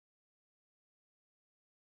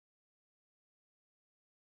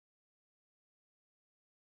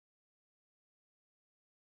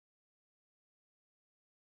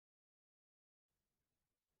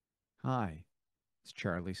Hi, it's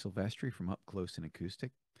Charlie Silvestri from Up Close and Acoustic.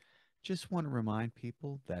 Just want to remind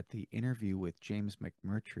people that the interview with James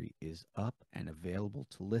McMurtry is up and available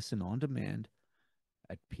to listen on demand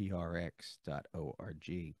at prx.org.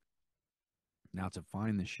 Now, to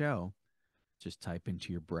find the show, just type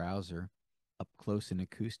into your browser Up Close and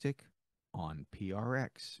Acoustic on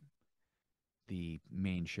PRX. The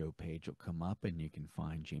main show page will come up and you can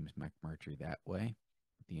find James McMurtry that way,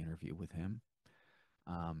 the interview with him.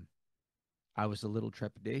 Um, I was a little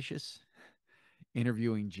trepidatious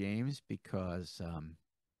interviewing James because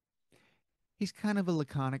he's kind of a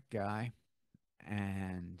laconic guy,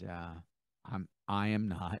 and I am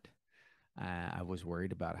not. I was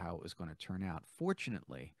worried about how it was going to turn out.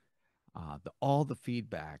 Fortunately, all the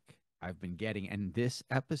feedback I've been getting, and this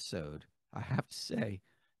episode, I have to say,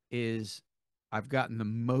 is I've gotten the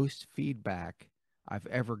most feedback I've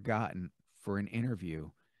ever gotten for an interview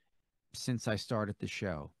since I started the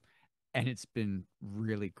show, and it's been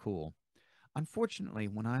really cool. Unfortunately,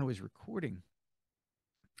 when I was recording,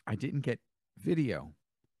 I didn't get video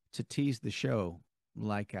to tease the show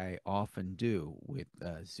like I often do with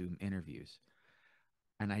Zoom interviews.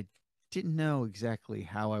 And I didn't know exactly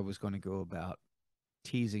how I was going to go about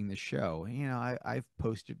teasing the show. I've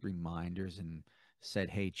posted reminders and said,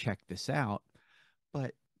 hey, check this out.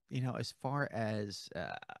 But, as far as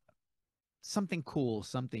something cool,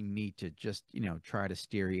 something neat to just, try to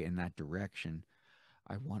steer you in that direction,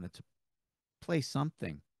 I wanted to play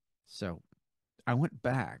something. So I went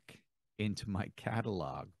back into my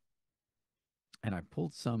catalog and I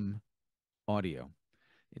pulled some audio.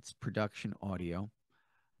 It's production audio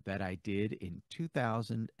that I did in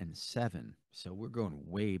 2007. So we're going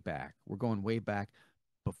way back. We're going way back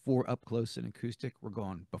before Up Close and Acoustic. We're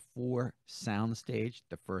going before Soundstage,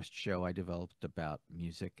 the first show I developed about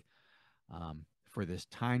music for this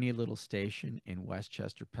tiny little station in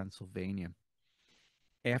Westchester, Pennsylvania.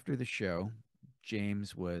 After the show,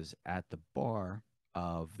 James was at the bar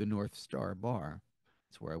of the North Star Bar.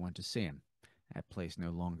 That's where I went to see him. That place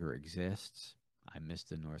no longer exists. I missed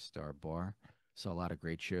the North Star Bar. Saw a lot of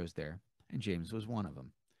great shows there, and James was one of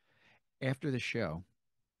them. After the show,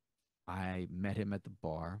 I met him at the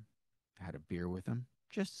bar, had a beer with him,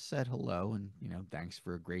 just said hello and, thanks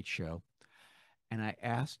for a great show. And I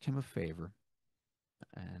asked him a favor,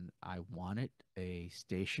 and I wanted a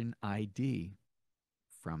station ID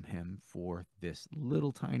from him for this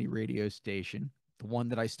little tiny radio station, the one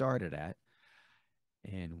that I started at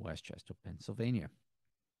in Westchester, Pennsylvania.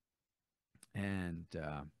 And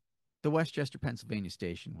the Westchester, Pennsylvania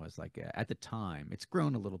station was like, at the time, it's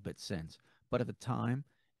grown a little bit since, but at the time,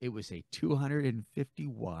 it was a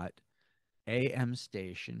 250-watt AM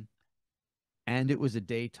station, and it was a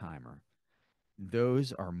daytimer.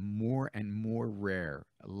 Those are more and more rare,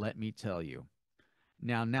 let me tell you.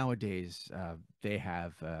 Now, nowadays, they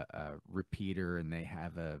have a repeater and they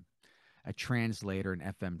have a translator, an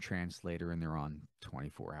FM translator, and they're on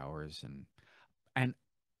 24 hours. And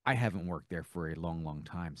I haven't worked there for a long, long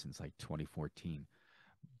time, since like 2014.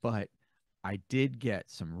 But I did get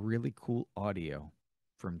some really cool audio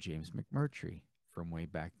from James McMurtry from way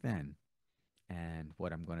back then. And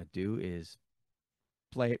what I'm going to do is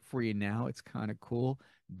play it for you now. It's kind of cool.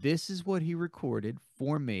 This is what he recorded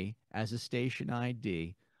for me as a station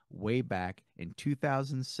ID way back in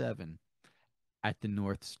 2007 at the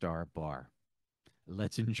North Star Bar.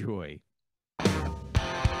 Let's enjoy.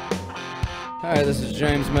 Hi, this is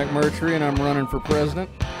James McMurtry, and I'm running for president.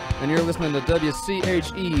 And you're listening to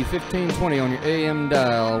WCHE 1520 on your AM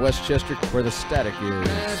dial, Westchester, where the static is.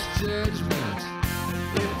 Last judgment,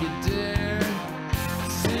 if you dare,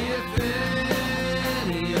 see if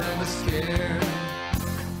any of us care.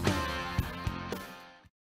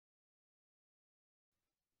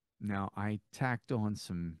 Now, I tacked on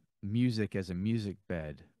some music as a music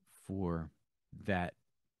bed for that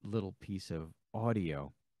little piece of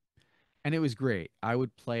audio, and it was great. I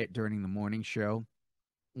would play it during the morning show.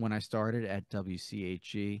 When I started at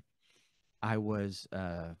WCHE, I was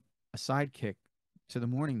a sidekick to the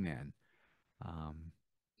morning man. Um,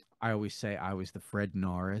 I always say I was the Fred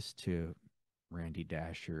Norris to Randy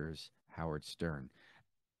Dasher's Howard Stern.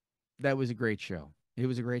 That was a great show. It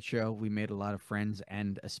was a great show. We made a lot of friends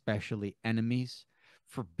and especially enemies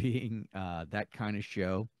for being that kind of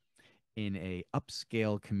show in a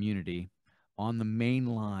upscale community on the main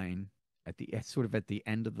line at the sort of at the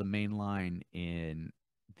end of the main line in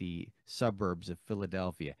the suburbs of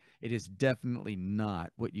Philadelphia. It is definitely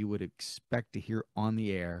not what you would expect to hear on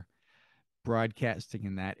the air broadcasting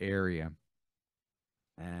in that area.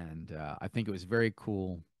 And I think it was very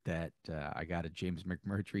cool that I got a James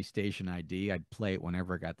McMurtry station ID. I'd play it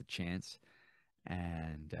whenever I got the chance.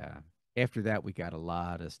 And after that, we got a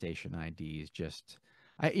lot of station IDs.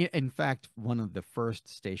 In fact, one of the first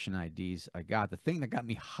station IDs I got, the thing that got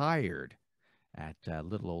me hired at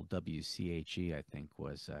little old WCHE, I think,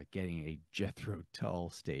 was getting a Jethro Tull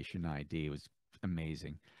station ID. It was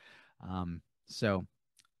amazing. So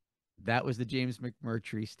that was the James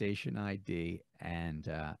McMurtry station ID. And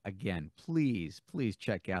again, please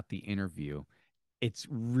check out the interview. It's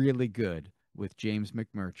really good with James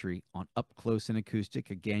McMurtry on Up Close and Acoustic.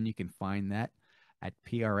 Again, you can find that at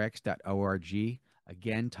prx.org.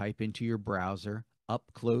 Again, type into your browser Up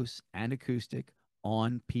Close and Acoustic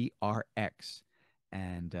on PRX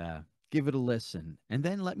and give it a listen. And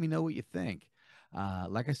then let me know what you think.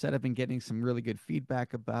 Like I said, I've been getting some really good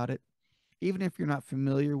feedback about it. Even if you're not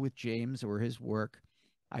familiar with James or his work,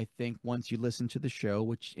 I think once you listen to the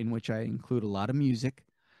show, in which I include a lot of music,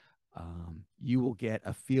 you will get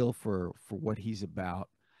a feel for what he's about.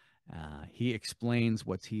 He explains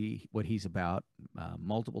what he's about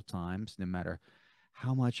multiple times, no matter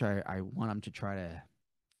how much I want him to try to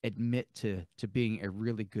admit to being a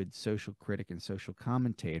really good social critic and social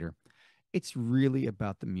commentator. It's really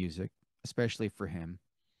about the music, especially for him.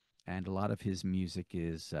 And a lot of his music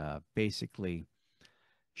is basically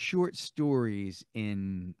short stories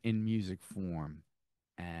in music form,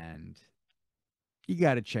 and you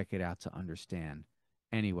got to check it out to understand.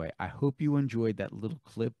 Anyway, I hope you enjoyed that little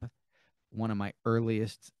clip, one of my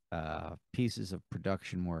earliest pieces of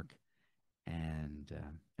production work. And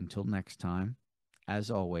until next time,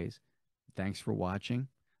 as always, thanks for watching.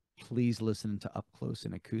 Please listen to Up Close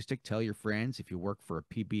and Acoustic. Tell your friends if you work for a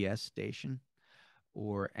PBS station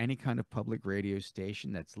or any kind of public radio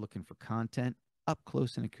station that's looking for content. Up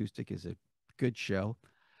Close and Acoustic is a good show.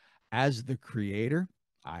 As the creator,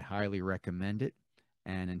 I highly recommend it.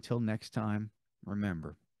 And until next time,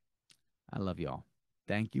 remember, I love y'all.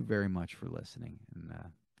 Thank you very much for listening, and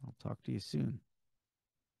I'll talk to you soon.